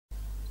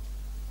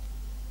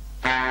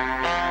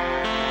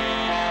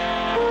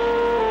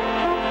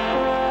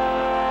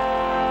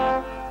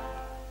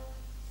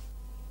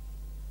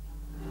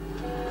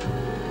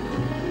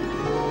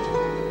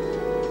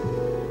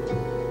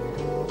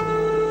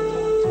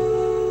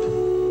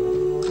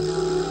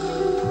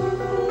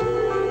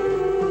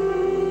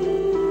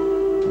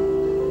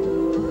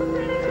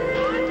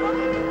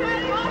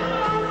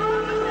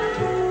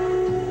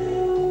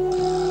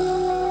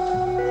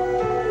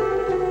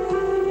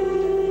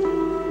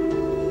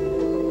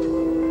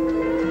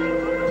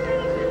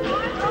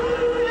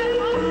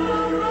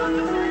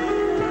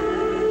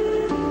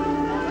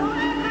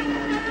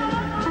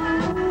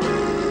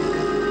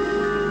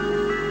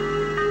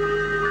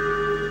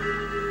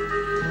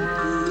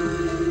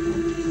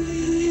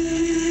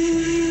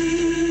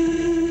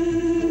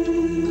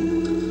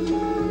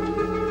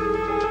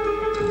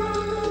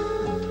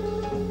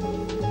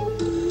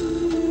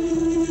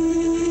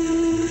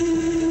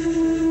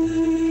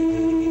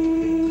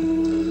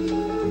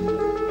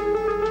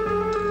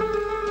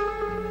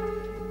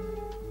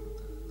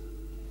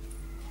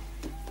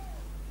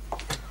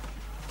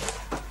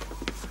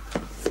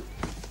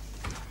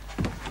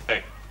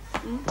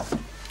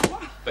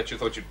you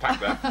thought you'd pack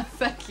that.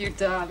 Thank you,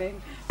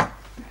 darling.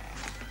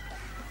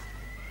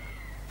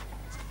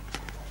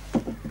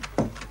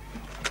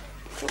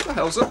 What the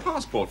hell's a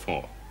passport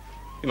for?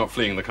 You're not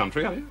fleeing the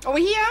country, are you? Oh,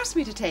 he asked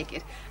me to take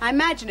it. I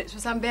imagine it's for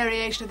some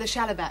variation of the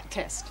Shalabat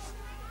test.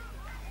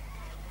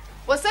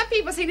 Well, some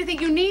people seem to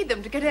think you need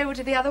them to get over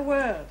to the other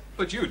world.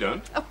 But you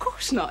don't. Of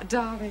course not,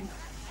 darling.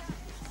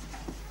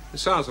 It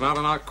sounds an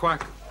out-and-out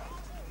quack.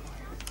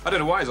 I don't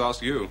know why he's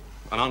asked you,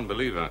 an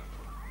unbeliever.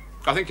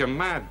 I think you're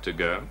mad to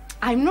go.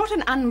 I'm not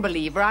an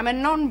unbeliever. I'm a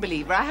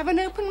non-believer. I have an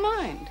open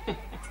mind.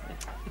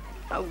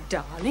 Oh,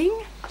 darling,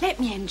 let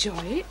me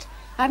enjoy it.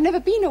 I've never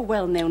been a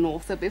well-known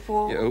author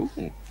before.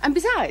 Oh. And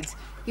besides,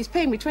 he's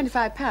paying me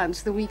 £25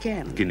 for the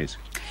weekend. Guineas.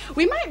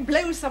 We might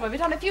blow some of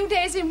it on a few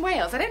days in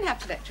Wales. I don't have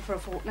to lecture for a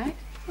fortnight.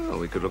 Oh,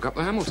 we could look up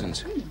the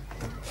Hamiltons.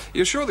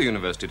 You're sure the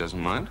university doesn't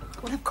mind?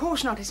 Well, of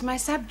course not. It's my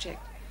subject.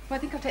 Well, I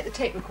think I'll take the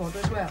tape recorder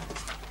as well.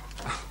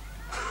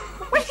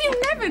 Well,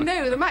 you never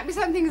know. There might be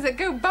some things that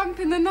go bump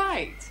in the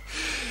night.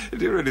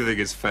 Do you really think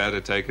it's fair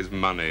to take his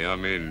money? I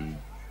mean,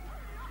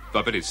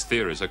 I bet his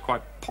theories are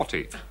quite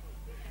potty.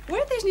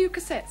 Where are these new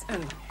cassettes?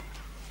 Oh.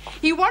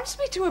 He wants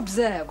me to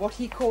observe what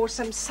he calls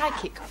some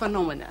psychic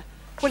phenomena.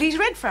 Well, he's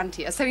read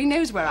Frontier, so he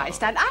knows where I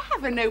stand. I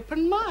have an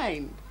open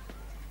mind.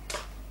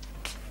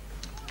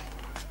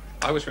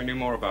 I wish we knew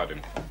more about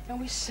him. Oh,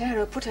 Miss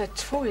Sarah put her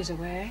toys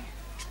away.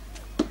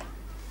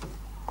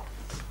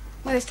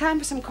 Well, it's time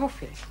for some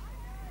coffee.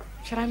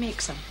 Shall I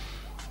make some?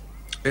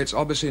 It's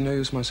obviously no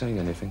use my saying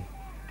anything.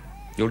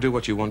 You'll do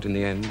what you want in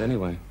the end,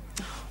 anyway.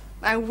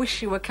 I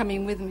wish you were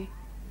coming with me.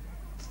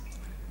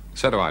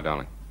 So do I,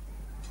 darling.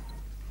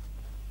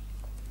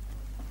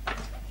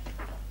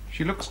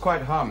 She looks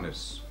quite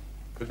harmless,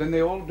 but then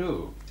they all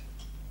do.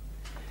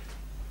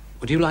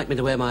 Would you like me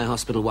to wear my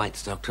hospital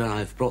whites, Doctor?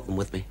 I've brought them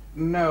with me.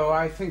 No,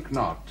 I think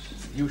not.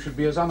 You should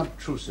be as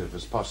unobtrusive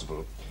as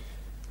possible.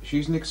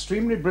 She's an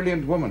extremely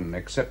brilliant woman,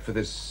 except for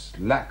this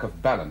lack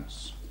of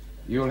balance.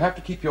 You'll have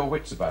to keep your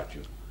wits about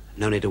you.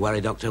 No need to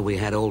worry, Doctor. We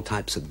had all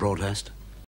types at Broadhurst.